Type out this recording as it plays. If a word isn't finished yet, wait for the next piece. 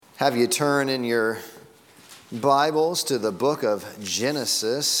have you turn in your Bibles to the book of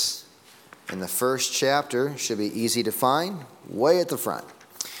Genesis. In the first chapter, should be easy to find, way at the front.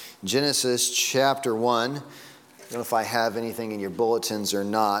 Genesis chapter 1. I don't know if I have anything in your bulletins or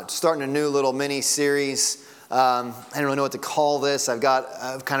not. Starting a new little mini-series. I don't really know what to call this. I've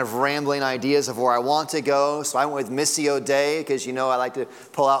got kind of rambling ideas of where I want to go. So I went with Missio Dei because, you know, I like to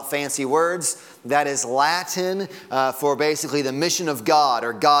pull out fancy words. That is Latin for basically the mission of God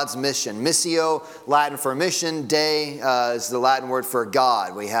or God's mission. Missio, Latin for mission. Dei is the Latin word for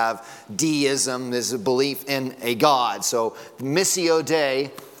God. We have deism, is a belief in a God. So Missio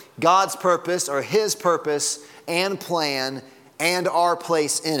Dei, God's purpose or His purpose and plan and our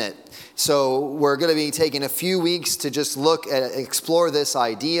place in it. So we're going to be taking a few weeks to just explore this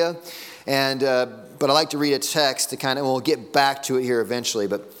idea. But I'd like to read a text to we'll get back to it here eventually.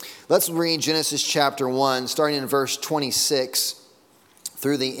 But let's read Genesis chapter 1, starting in verse 26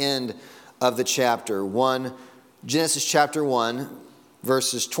 through the end of the chapter. Genesis chapter 1,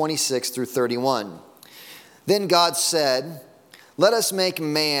 verses 26 through 31. Then God said, "Let us make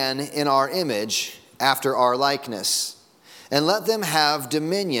man in our image, after our likeness. And let them have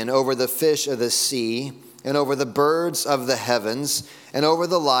dominion over the fish of the sea, and over the birds of the heavens, and over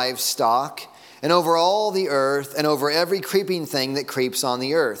the livestock, and over all the earth, and over every creeping thing that creeps on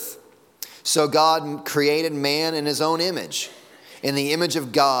the earth." So God created man in His own image. In the image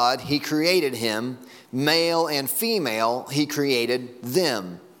of God, He created him. Male and female, He created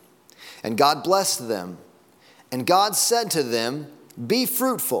them. And God blessed them. And God said to them, "Be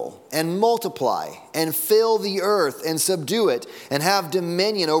fruitful and multiply and fill the earth and subdue it and have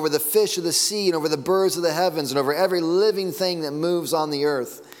dominion over the fish of the sea and over the birds of the heavens and over every living thing that moves on the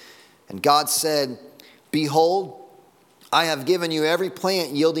earth." And God said, "Behold, I have given you every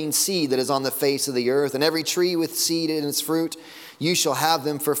plant yielding seed that is on the face of the earth, and every tree with seed in its fruit. You shall have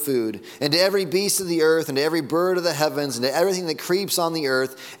them for food. And to every beast of the earth, and to every bird of the heavens, and to everything that creeps on the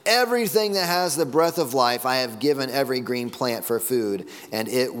earth, everything that has the breath of life, I have given every green plant for food." And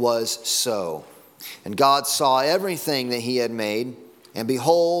it was so. And God saw everything that He had made, and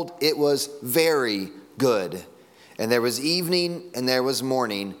behold, it was very good. And there was evening, and there was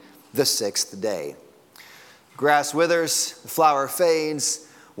morning, the sixth day. Grass withers, the flower fades,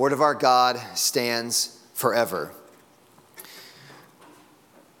 word of our God stands forever.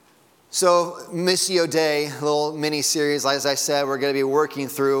 So, Missio Dei, a little mini-series, as I said, we're going to be working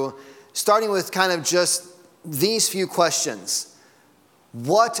through, starting with kind of just these few questions.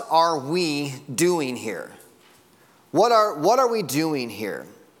 What are we doing here? What are we doing here?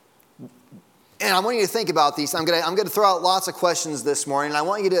 And I want you to think about these. I'm going to throw out lots of questions this morning, and I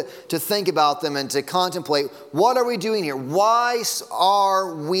want you to think about them and to contemplate, what are we doing here? Why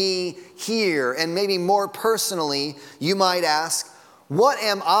are we here? And maybe more personally, you might ask, what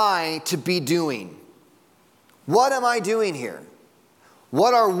am I to be doing? What am I doing here?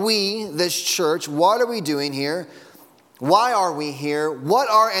 What are we, this church, what are we doing here? Why are we here?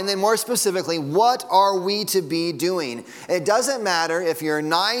 And then more specifically, what are we to be doing? It doesn't matter if you're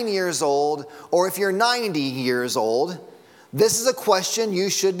 9 years old or if you're 90 years old. This is a question you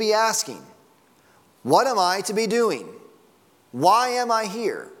should be asking. What am I to be doing? Why am I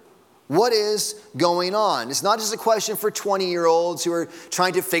here? What is going on? It's not just a question for 20-year-olds who are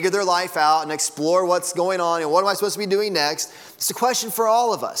trying to figure their life out and explore what's going on and what am I supposed to be doing next. It's a question for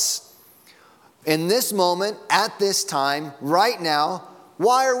all of us. In this moment, at this time, right now,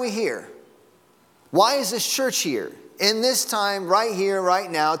 why are we here? Why is this church here? In this time, right here, right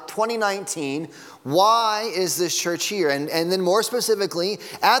now, 2019, why is this church here? And then more specifically,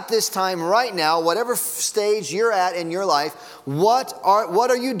 at this time, right now, whatever stage you're at in your life, what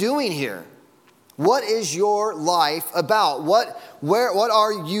are you doing here? What is your life about? What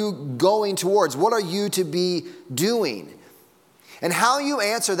are you going towards? What are you to be doing? And how you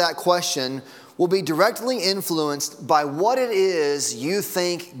answer that question will be directly influenced by what it is you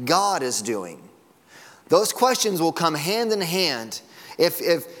think God is doing. Those questions will come hand in hand.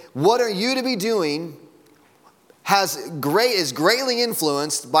 If what are you to be doing is greatly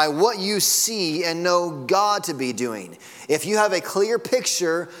influenced by what you see and know God to be doing. If you have a clear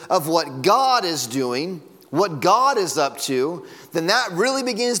picture of what God is doing, what God is up to, then that really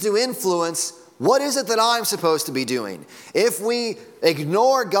begins to influence what is it that I'm supposed to be doing. If we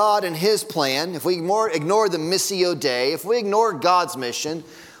ignore God and His plan, if we ignore the Missio Dei, if we ignore God's mission,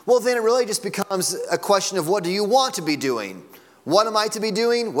 well, then it really just becomes a question of what do you want to be doing? What am I to be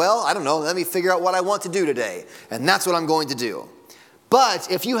doing? Well, I don't know. Let me figure out what I want to do today. And that's what I'm going to do. But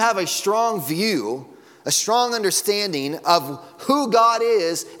if you have a strong view a strong understanding of who God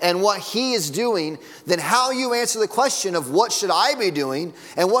is and what He is doing, then how you answer the question of what should I be doing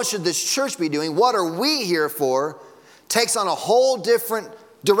and what should this church be doing, what are we here for, takes on a whole different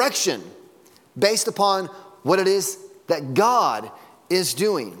direction based upon what it is that God is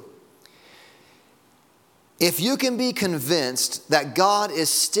doing. If you can be convinced that God is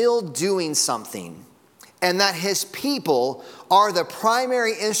still doing something and that His people are the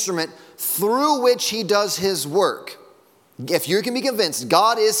primary instrument through which He does His work, if you can be convinced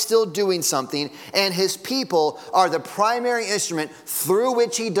God is still doing something and His people are the primary instrument through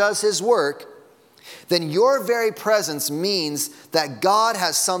which He does His work, then your very presence means that God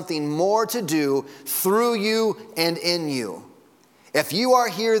has something more to do through you and in you. If you are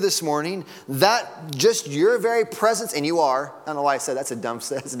here this morning, that just your very presence, and you are, I don't know why I said that's a dumb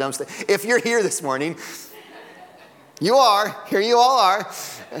statement. If you're here this morning, you are, here you all are.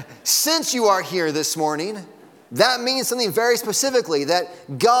 Since you are here this morning, that means something very specifically, that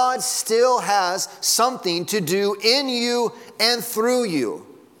God still has something to do in you and through you.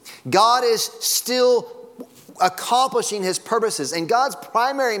 God is still accomplishing His purposes, and God's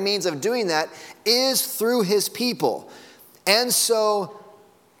primary means of doing that is through His people. And so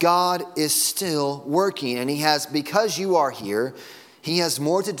God is still working, and He has, because you are here, He has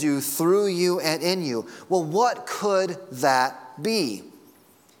more to do through you and in you. Well, what could that be?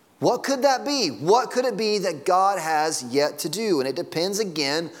 What could that be? What could it be that God has yet to do? And it depends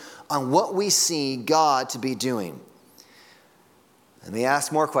again on what we see God to be doing. Let me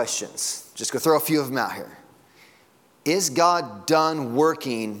ask more questions. Just go throw a few of them out here. Is God done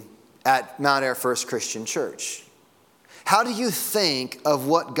working at Mount Air First Christian Church? How do you think of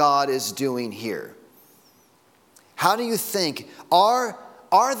what God is doing here? How do you think, are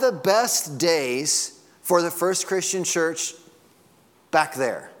the best days for the First Christian Church back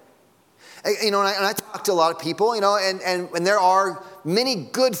there? And I talk to a lot of people, and there are many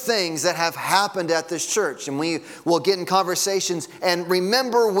good things that have happened at this church. And we will get in conversations and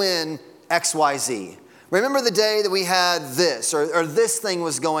remember when XYZ. Remember the day that we had this or this thing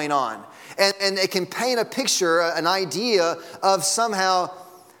was going on. And it can paint a picture, an idea of somehow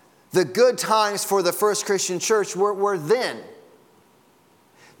the good times for the First Christian Church were then.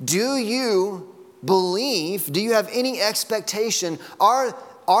 Do you believe, do you have any expectation,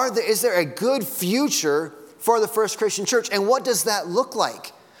 is there a good future for the First Christian Church? And what does that look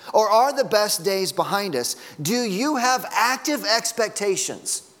like? Or are the best days behind us? Do you have active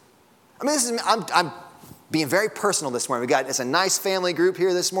expectations? I mean, I'm being very personal this morning. It's a nice family group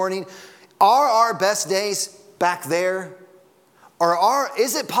here this morning. Are our best days back there? Or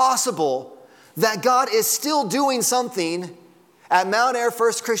is it possible that God is still doing something at Mount Air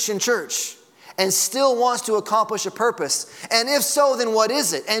First Christian Church and still wants to accomplish a purpose? And if so, then what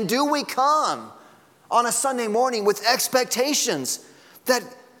is it? And do we come on a Sunday morning with expectations that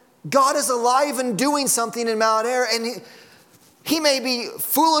God is alive and doing something in Mount Air, and He may be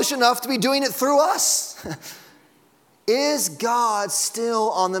foolish enough to be doing it through us? Is God still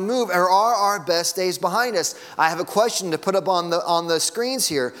on the move, or are our best days behind us? I have a question to put up on the screens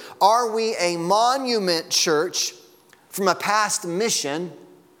here. Are we a monument church from a past mission,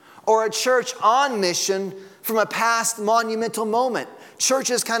 or a church on mission from a past monumental moment?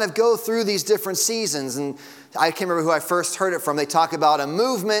 Churches kind of go through these different seasons, and I can't remember who I first heard it from. They talk about a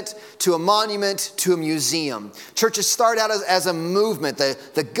movement to a monument to a museum. Churches start out as a movement.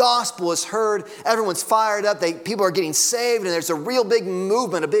 The gospel is heard. Everyone's fired up. People are getting saved, and there's a real big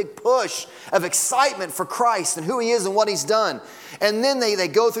movement, a big push of excitement for Christ and who He is and what He's done. And then they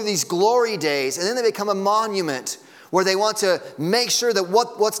go through these glory days, and then they become a monument where they want to make sure that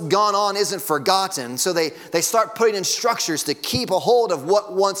what's gone on isn't forgotten. So they start putting in structures to keep a hold of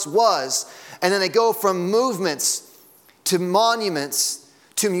what once was. And then they go from movements to monuments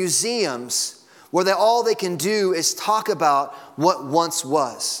to museums where all they can do is talk about what once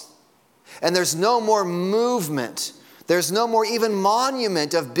was. And there's no more movement. There's no more even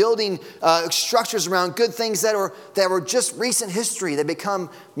monument of building structures around good things that were just recent history. They become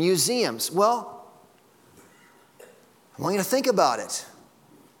museums. Well, I want you to think about it.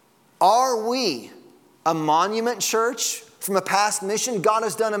 Are we a monument church from a past mission? God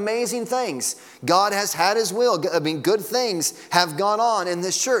has done amazing things. God has had His will. Good things have gone on in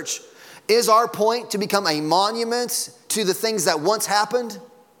this church. Is our point to become a monument to the things that once happened?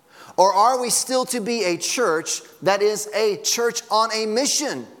 Or are we still to be a church that is a church on a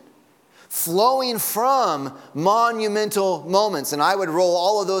mission, flowing from monumental moments? And I would roll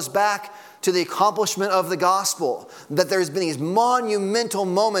all of those back to the accomplishment of the gospel, that there's been these monumental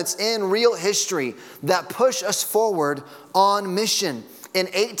moments in real history that push us forward on mission. In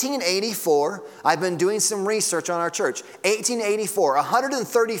 1884, I've been doing some research on our church. 1884,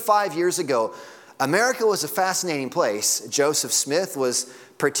 135 years ago, America was a fascinating place. Joseph Smith was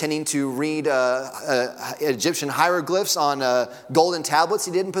pretending to read Egyptian hieroglyphs on golden tablets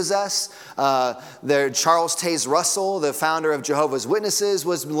he didn't possess. Charles Taze Russell, the founder of Jehovah's Witnesses,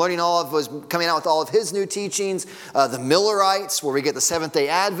 was coming out with all of his new teachings. The Millerites, where we get the Seventh-day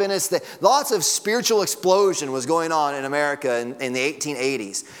Adventists. Lots of spiritual explosion was going on in America in the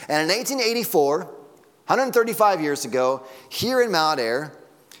 1880s. And in 1884, 135 years ago, here in Mount Ayr,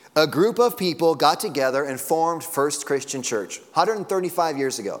 a group of people got together and formed First Christian Church 135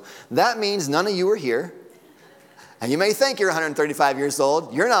 years ago. That means none of you were here. And you may think you're 135 years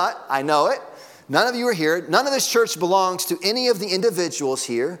old. You're not. I know it. None of you are here. None of this church belongs to any of the individuals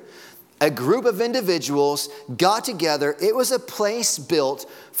here. A group of individuals got together. It was a place built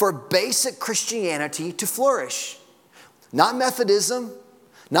for basic Christianity to flourish. Not Methodism,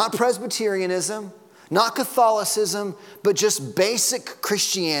 not Presbyterianism, not Catholicism, but just basic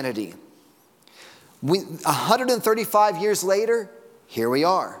Christianity. 135 years later, here we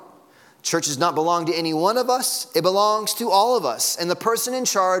are. Church does not belong to any one of us. It belongs to all of us. And the person in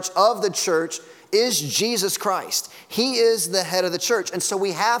charge of the church is Jesus Christ. He is the head of the church. And so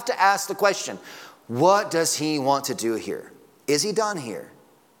we have to ask the question, what does he want to do here? Is he done here?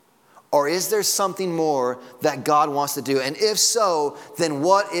 Or is there something more that God wants to do? And if so, then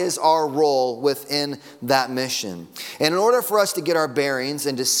what is our role within that mission? And in order for us to get our bearings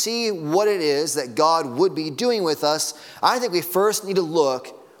and to see what it is that God would be doing with us, I think we first need to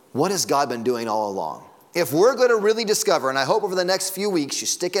look, what has God been doing all along? If we're going to really discover, and I hope over the next few weeks you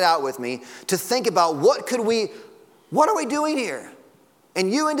stick it out with me, to think about what are we doing here? And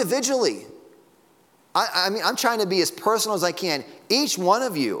you individually. I mean, I'm trying to be as personal as I can. Each one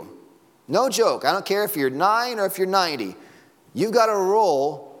of you, no joke. I don't care if you're 9 or if you're 90. You've got a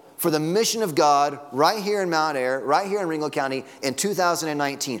role for the mission of God right here in Mount Ayr, right here in Ringgold County in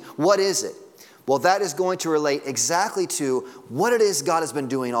 2019. What is it? Well, that is going to relate exactly to what it is God has been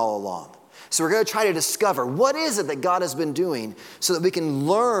doing all along. So we're going to try to discover what is it that God has been doing so that we can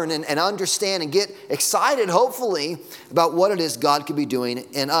learn and understand and get excited, hopefully, about what it is God could be doing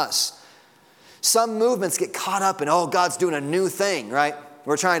in us. Some movements get caught up in, God's doing a new thing, right?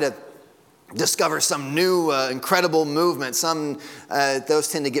 We're trying to discover some new incredible movement. Those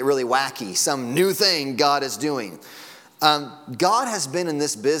tend to get really wacky. Some new thing God is doing. God has been in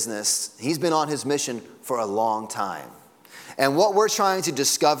this business. He's been on his mission for a long time. And what we're trying to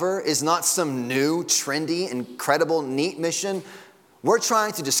discover is not some new, trendy, incredible, neat mission. We're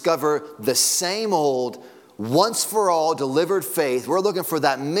trying to discover the same old, once for all delivered faith. We're looking for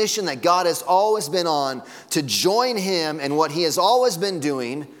that mission that God has always been on, to join him in what he has always been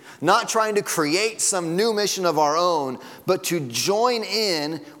doing. Not trying to create some new mission of our own, but to join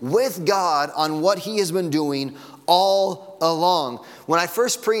in with God on what he has been doing all along. When I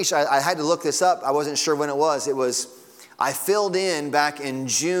first preached, I had to look this up. I wasn't sure when it was. I filled in back in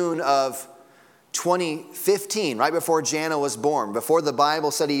June of 2015, right before Jana was born. Before the Bible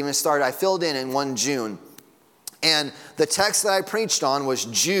study even started, I filled in one June. And the text that I preached on was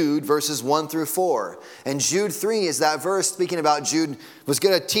Jude, verses 1 through 4. And Jude 3 is that verse speaking about Jude was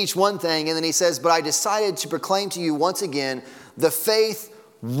going to teach one thing. And then he says, but I decided to proclaim to you once again the faith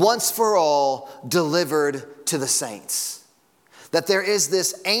once for all delivered to the saints. That there is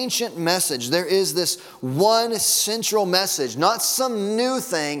this ancient message. There is this one central message. Not some new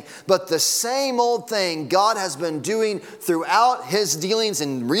thing, but the same old thing God has been doing throughout his dealings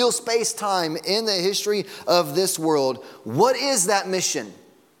in real space-time in the history of this world. What is that mission?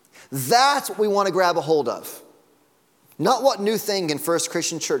 That's what we want to grab a hold of. Not what new thing can First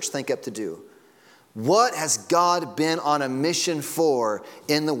Christian Church think up to do. What has God been on a mission for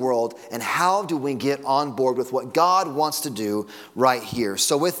in the world, and how do we get on board with what God wants to do right here?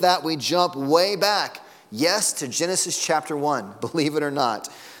 So with that, we jump way back, yes, to Genesis chapter 1, believe it or not.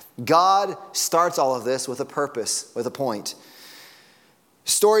 God starts all of this with a purpose, with a point.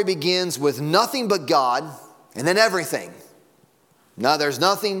 Story begins with nothing but God, and then everything. Now there's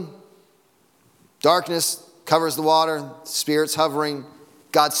nothing. Darkness covers the water, spirits hovering.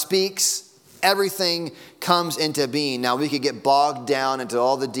 God speaks. Everything comes into being. Now, we could get bogged down into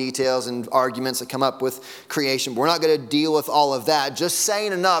all the details and arguments that come up with creation. But we're not going to deal with all of that. Just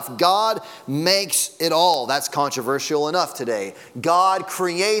saying enough, God makes it all. That's controversial enough today. God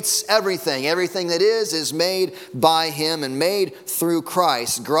creates everything. Everything that is made by him and made through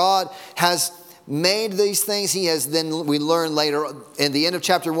Christ. God has made these things, we learn later in the end of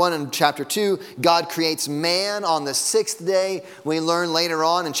chapter 1 and chapter 2, God creates man on the 6th day. We learn later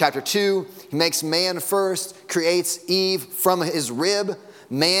on in chapter 2, he makes man first, creates Eve from his rib.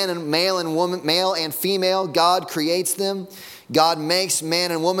 Male and female, God creates them. God makes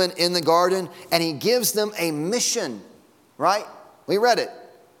man and woman in the garden, and he gives them a mission, right? We read it.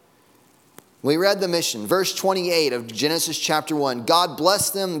 We read the mission. Verse 28 of Genesis chapter 1. God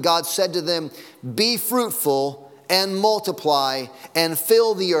blessed them. God said to them, be fruitful and multiply and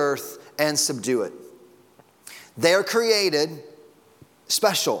fill the earth and subdue it. They are created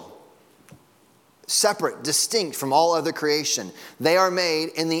special, separate, distinct from all other creation. They are made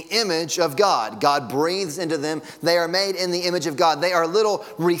in the image of God. God breathes into them. They are made in the image of God. They are little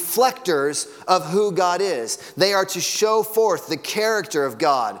reflectors of who God is. They are to show forth the character of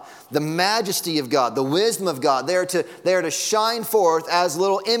God, the majesty of God, the wisdom of God. They are to shine forth as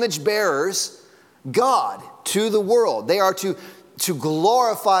little image bearers, God, to the world. They are to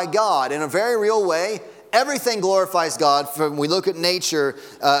glorify God in a very real way. Everything glorifies God. When we look at nature,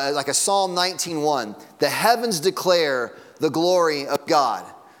 like a Psalm 19:1, the heavens declare the glory of God.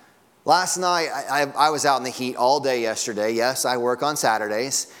 Last night, I was out in the heat all day yesterday. Yes, I work on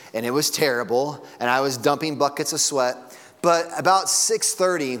Saturdays, and it was terrible, and I was dumping buckets of sweat. But about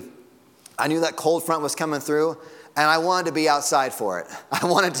 6:30, I knew that cold front was coming through, and I wanted to be outside for it. I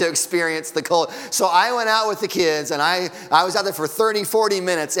wanted to experience the cold. So I went out with the kids, and I was out there for 30, 40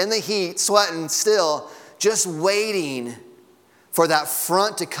 minutes in the heat, sweating still, just waiting for that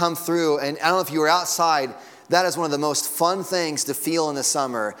front to come through. And I don't know if you were outside, that is one of the most fun things to feel in the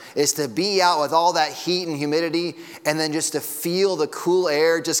summer, is to be out with all that heat and humidity, and then just to feel the cool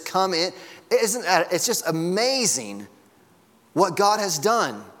air just come in. It's just amazing what God has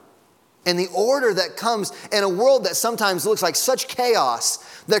done. And the order that comes in a world that sometimes looks like such chaos,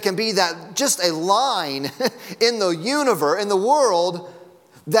 there can be that just a line in the universe, in the world,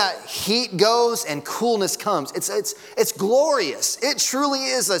 that heat goes and coolness comes. It's glorious. It truly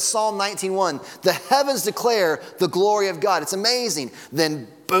is a Psalm 19:1. The heavens declare the glory of God. It's amazing. Then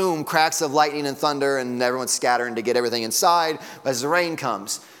boom, cracks of lightning and thunder, and everyone's scattering to get everything inside as the rain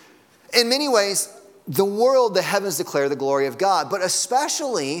comes. In many ways, the world, the heavens declare the glory of God, but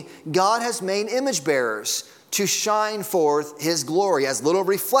especially God has made image bearers to shine forth his glory as little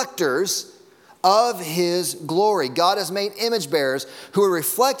reflectors of his glory. God has made image bearers who will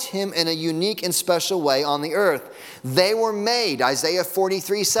reflect him in a unique and special way on the earth. They were made, Isaiah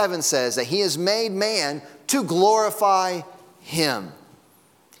 43:7 says, that he has made man to glorify him.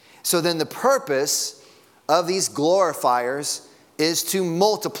 So then the purpose of these glorifiers is to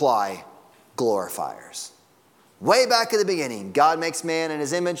multiply glorifiers. Way back at the beginning, God makes man in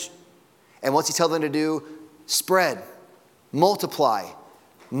his image, and what's he tell them to do? Spread, multiply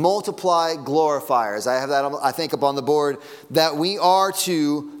glorifiers. I have that, I think, up on the board, that we are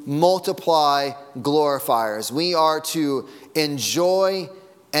to multiply glorifiers. We are to enjoy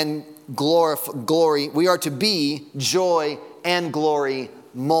and glory. We are to be joy and glory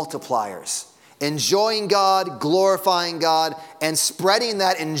multipliers. Enjoying God, glorifying God, and spreading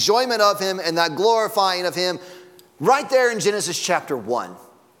that enjoyment of him and that glorifying of him right there in Genesis chapter 1.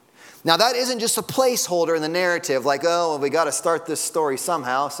 Now, that isn't just a placeholder in the narrative, like, oh, well, we got to start this story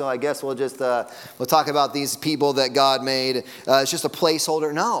somehow, so I guess we'll just we'll talk about these people that God made. It's just a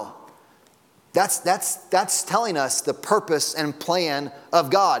placeholder. No. That's telling us the purpose and plan of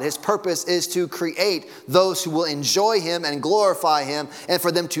God. His purpose is to create those who will enjoy him and glorify him, and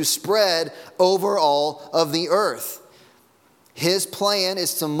for them to spread over all of the earth. His plan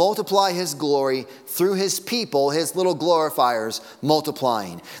is to multiply his glory through his people, his little glorifiers,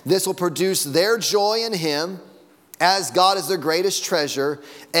 multiplying. This will produce their joy in him, as God is their greatest treasure,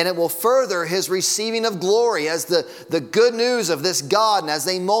 and it will further his receiving of glory as the good news of this God. And as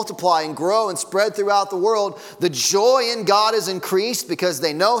they multiply and grow and spread throughout the world, the joy in God is increased because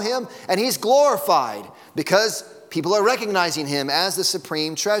they know him, and he's glorified because people are recognizing him as the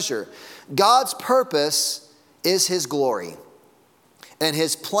supreme treasure. God's purpose is his glory. And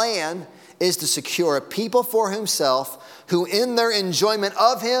his plan is to secure a people for himself who in their enjoyment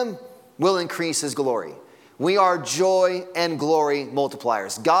of him will increase his glory. We are joy and glory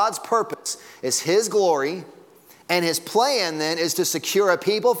multipliers. God's purpose is his glory, and his plan then is to secure a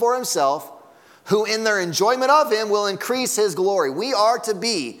people for himself who in their enjoyment of him will increase his glory. We are to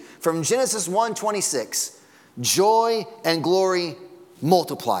be, from Genesis 1:26, joy and glory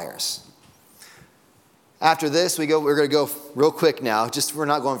multipliers. After this, we're going to go real quick now. We're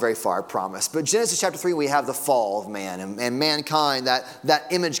not going very far, I promise. But Genesis chapter 3, we have the fall of man and mankind. That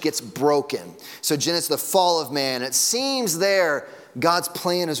image gets broken. So Genesis, the fall of man. It seems there God's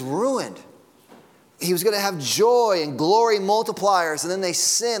plan is ruined. he was going to have joy and glory multipliers, and then they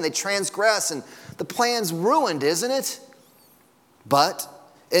sin, they transgress, and the plan's ruined, isn't it? But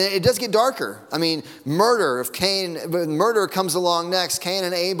it does get darker. I mean, murder comes along next, Cain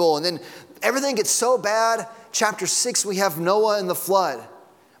and Abel, and then everything gets so bad. Chapter 6, we have Noah and the flood.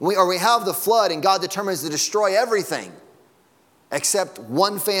 We have the flood, and God determines to destroy everything except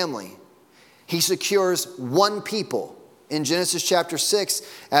one family. He secures one people. In Genesis chapter 6,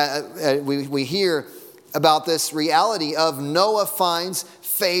 we hear about this reality of Noah finds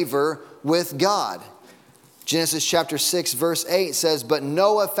favor with God. Genesis chapter 6 verse 8 says, but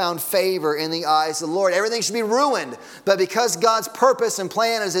Noah found favor in the eyes of the Lord. Everything should be ruined, but because God's purpose and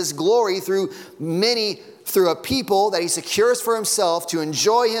plan is his glory through a people that he secures for himself to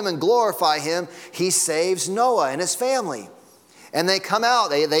enjoy him and glorify him, he saves Noah and his family. And they come out,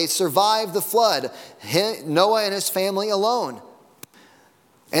 they survive the flood, Noah and his family alone.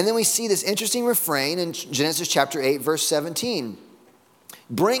 And then we see this interesting refrain in Genesis chapter 8 verse 17.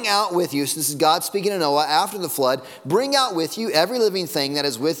 Bring out with you, so this is God speaking to Noah after the flood, bring out with you every living thing that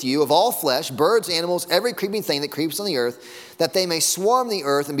is with you of all flesh, birds, animals, every creeping thing that creeps on the earth, that they may swarm the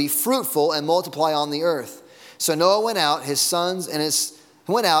earth and be fruitful and multiply on the earth. So Noah went out, and his sons and his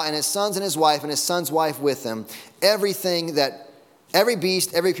wife and his son's wife with him. Every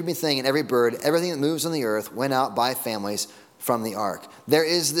beast, every creeping thing, and every bird, everything that moves on the earth went out by families from the ark. There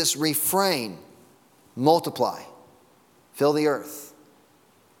is this refrain, multiply, fill the earth.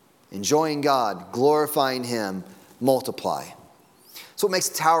 Enjoying God, glorifying him, multiply. So what makes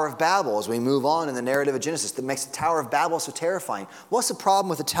the Tower of Babel, as we move on in the narrative of Genesis, that makes the Tower of Babel so terrifying? What's the problem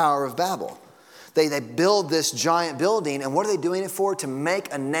with the Tower of Babel? They build this giant building, and what are they doing it for? To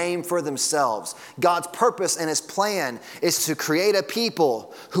make a name for themselves. God's purpose and his plan is to create a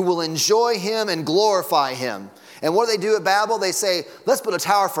people who will enjoy him and glorify him. And what do they do at Babel? They say, let's build a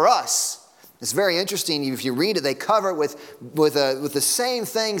tower for us. It's very interesting. If you read it, they cover it with the same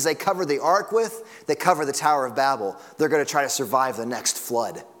things they covered the ark with. They cover the Tower of Babel. They're going to try to survive the next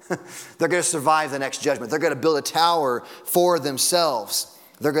flood. They're going to survive the next judgment. They're going to build a tower for themselves.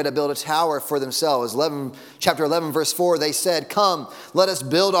 They're going to build a tower for themselves. Chapter 11, verse 4, they said, come, let us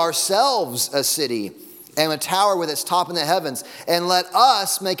build ourselves a city and a tower with its top in the heavens, and let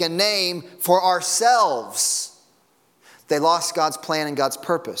us make a name for ourselves. They lost God's plan and God's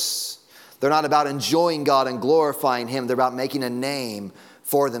purpose. They're not about enjoying God and glorifying him. They're about making a name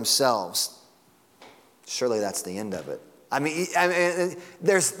for themselves. Surely that's the end of it. I mean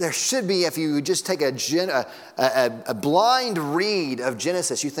there should be, if you just take a blind read of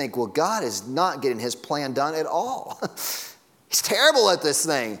Genesis, you think, well, God is not getting his plan done at all. He's terrible at this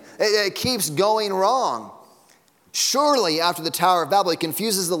thing. It keeps going wrong. Surely after the Tower of Babel, he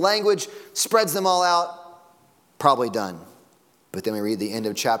confuses the language, spreads them all out, probably done. But then we read the end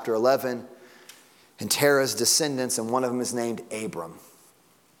of chapter 11, and Terah's descendants, and one of them is named Abram.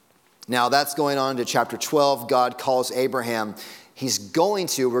 Now that's going on to chapter 12. God calls Abraham.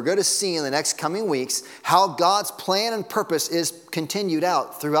 We're going to see in the next coming weeks how God's plan and purpose is continued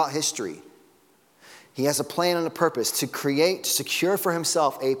out throughout history. He has a plan and a purpose to secure for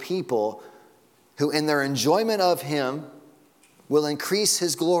himself a people who in their enjoyment of him will increase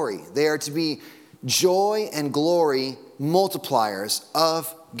his glory. They are to be joy and glory multipliers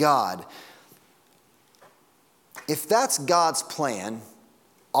of God. If that's God's plan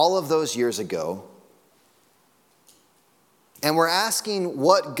all of those years ago, and we're asking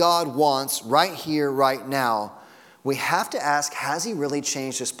what God wants right here, right now, we have to ask, has he really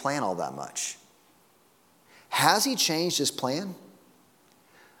changed his plan all that much? Has he changed his plan?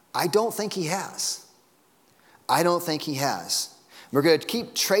 I don't think he has. I don't think he has. We're going to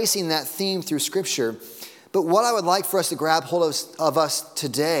keep tracing that theme through Scripture. But what I would like for us to grab hold of us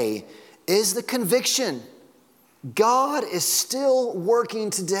today is the conviction. God is still working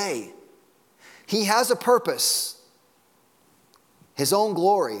today. He has a purpose, his own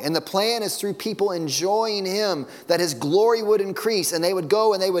glory. And the plan is through people enjoying him, that his glory would increase. And they would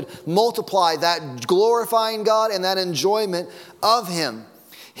go and they would multiply that glorifying God and that enjoyment of him.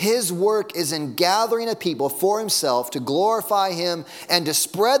 His work is in gathering a people for himself to glorify him and to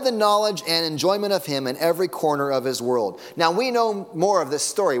spread the knowledge and enjoyment of him in every corner of his world. Now we know more of this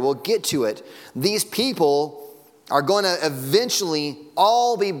story. We'll get to it. These people are going to eventually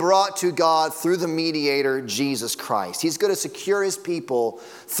all be brought to God through the mediator, Jesus Christ. He's going to secure his people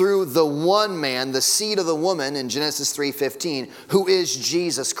through the one man, the seed of the woman in Genesis 3:15, who is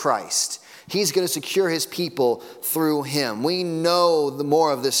Jesus Christ. He's going to secure his people through him. We know the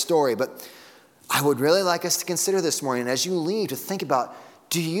more of this story, but I would really like us to consider this morning, as you leave, to think about,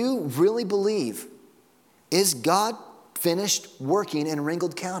 do you really believe, is God finished working in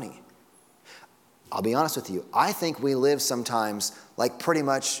Ringgold County? I'll be honest with you, I think we live sometimes like pretty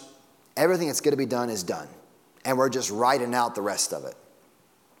much everything that's going to be done is done. And we're just writing out the rest of it.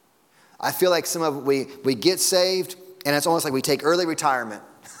 I feel like we get saved, and it's almost like we take early retirement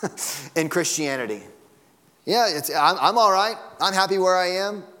in Christianity. Yeah, I'm all right. I'm happy where I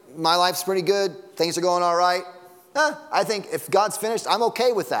am. My life's pretty good. Things are going all right. I think if God's finished, I'm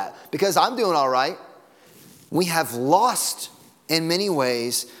okay with that because I'm doing all right. We have lost, in many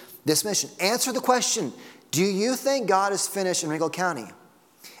ways, this mission. Answer the question, do you think God is finished in Ringgold County?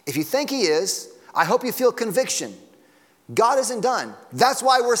 If you think he is, I hope you feel conviction. God isn't done. That's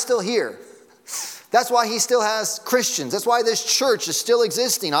why we're still here. That's why he still has Christians. That's why this church is still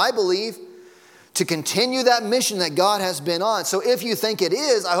existing, I believe, to continue that mission that God has been on. So if you think it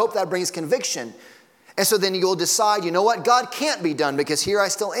is, I hope that brings conviction. And so then you'll decide, you know what, God can't be done because here I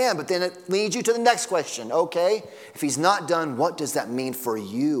still am. But then it leads you to the next question. Okay, if he's not done, what does that mean for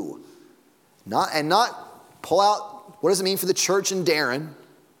you? Not pull out, what does it mean for the church and Darren?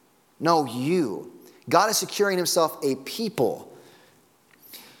 No, you. God is securing himself a people.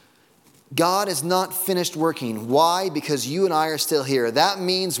 God is not finished working. Why? Because you and I are still here. That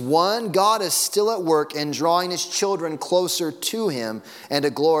means, one, God is still at work and drawing his children closer to him and to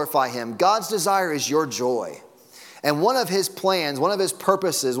glorify him. God's desire is your joy. And one of his plans, one of his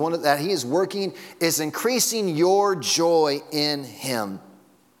purposes, that he is working is increasing your joy in him.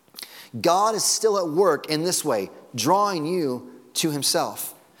 God is still at work in this way, drawing you to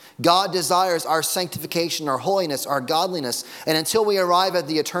himself. God desires our sanctification, our holiness, our godliness. And until we arrive at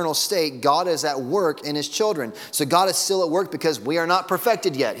the eternal state, God is at work in his children. So God is still at work because we are not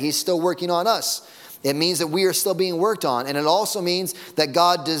perfected yet. He's still working on us. It means that we are still being worked on. And it also means that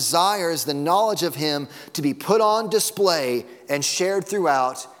God desires the knowledge of him to be put on display and shared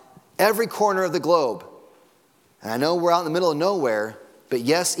throughout every corner of the globe. And I know we're out in the middle of nowhere, but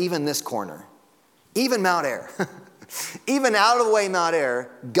yes, even this corner, even Mount Air. Even out of the way, Mount Air,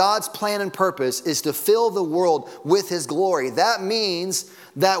 God's plan and purpose is to fill the world with his glory. That means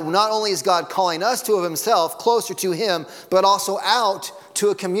that not only is God calling us to himself, closer to him, but also out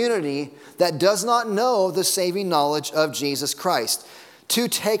to a community that does not know the saving knowledge of Jesus Christ. 2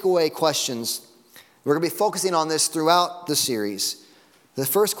 takeaway questions. We're going to be focusing on this throughout the series. The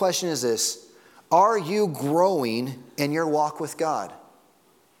first question is this: are you growing in your walk with God?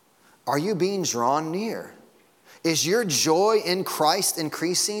 Are you being drawn near? Is your joy in Christ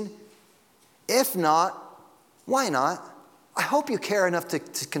increasing? If not, why not? I hope you care enough to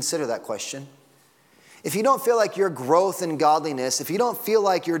consider that question. If you don't feel like your growth in godliness, if you don't feel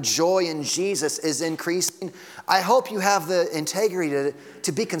like your joy in Jesus is increasing, I hope you have the integrity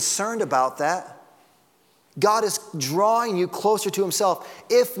to be concerned about that. God is drawing you closer to himself.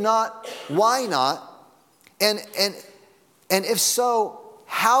 If not, why not? And if so,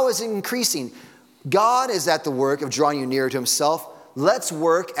 how is it increasing? God is at the work of drawing you nearer to himself. Let's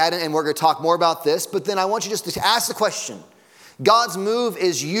work at it, and we're going to talk more about this, but then I want you just to ask the question. God's move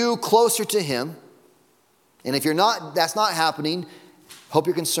is you closer to him. And if that's not happening, hope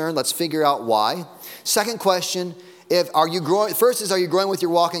you're concerned. Let's figure out why. Second question, are you growing with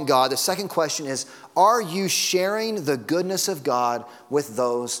your walk in God? The second question is, are you sharing the goodness of God with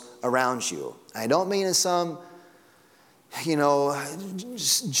those around you? I don't mean in some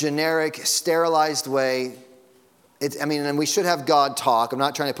generic, sterilized way. And we should have God talk. I'm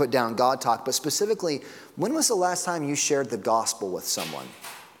not trying to put down God talk, but specifically, when was the last time you shared the gospel with someone?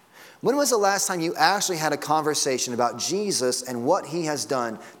 When was the last time you actually had a conversation about Jesus and what he has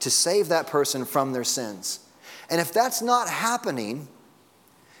done to save that person from their sins? And if that's not happening,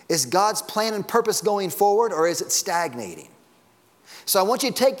 is God's plan and purpose going forward, or is it stagnating? So I want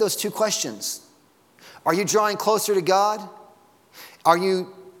you to take those 2 questions. Are you drawing closer to God? Are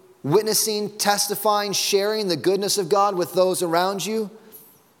you witnessing, testifying, sharing the goodness of God with those around you?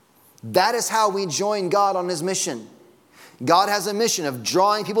 That is how we join God on his mission. God has a mission of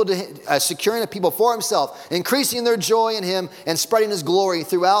drawing people to securing a people for himself, increasing their joy in him, and spreading his glory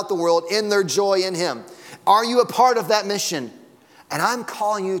throughout the world in their joy in him. Are you a part of that mission? And I'm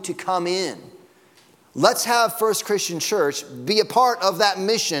calling you to come in. Let's have First Christian Church be a part of that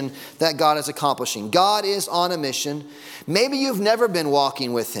mission that God is accomplishing. God is on a mission. Maybe you've never been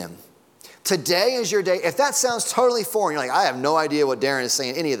walking with him. Today is your day. If that sounds totally foreign, you're like, I have no idea what Darren is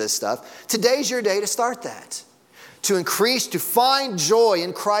saying, any of this stuff. Today's your day to start that. To find joy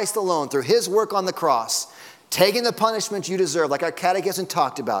in Christ alone through his work on the cross. Taking the punishment you deserve, like our catechism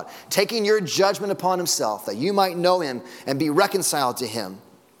talked about. Taking your judgment upon himself that you might know him and be reconciled to him.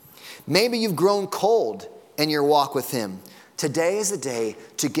 Maybe you've grown cold in your walk with him. Today is the day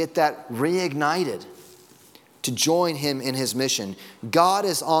to get that reignited. to join him in his mission. God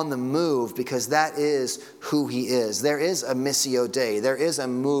is on the move because that is who he is. There is a Missio Dei. There is a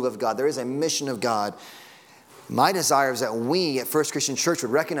move of God. There is a mission of God. My desire is that we at First Christian Church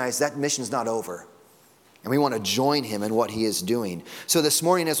would recognize that mission's not over. And we want to join him in what he is doing. So this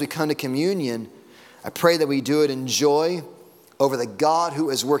morning as we come to communion, I pray that we do it in joy over the God who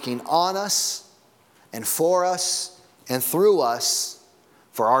is working on us and for us and through us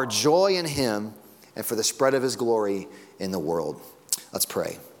for our joy in him and for the spread of his glory in the world. Let's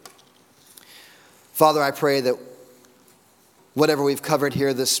pray. Father, I pray that whatever we've covered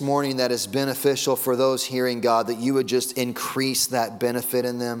here this morning that is beneficial for those hearing, God, that you would just increase that benefit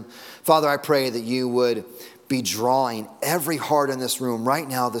in them. Father, I pray that you would be drawing every heart in this room right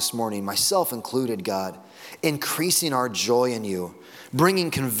now this morning, myself included, God, increasing our joy in you, bringing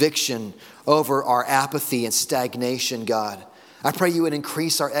conviction over our apathy and stagnation, God. I pray you would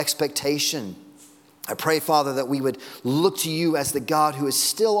increase our expectation. I pray, Father, that we would look to you as the God who is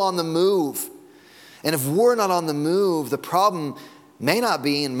still on the move. And if we're not on the move, the problem may not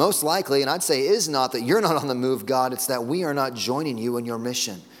be, and most likely, and I'd say is not, that you're not on the move, God. It's that we are not joining you in your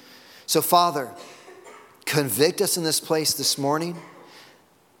mission. So, Father, convict us in this place this morning.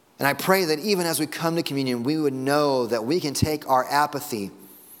 And I pray that even as we come to communion, we would know that we can take our apathy,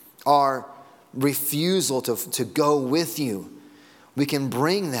 our refusal to go with you. We can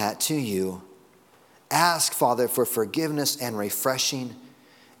bring that to you. Ask, Father, for forgiveness and refreshing.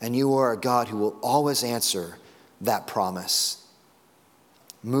 And you are a God who will always answer that promise.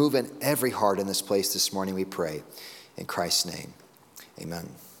 Move in every heart in this place this morning, we pray. In Christ's name, amen.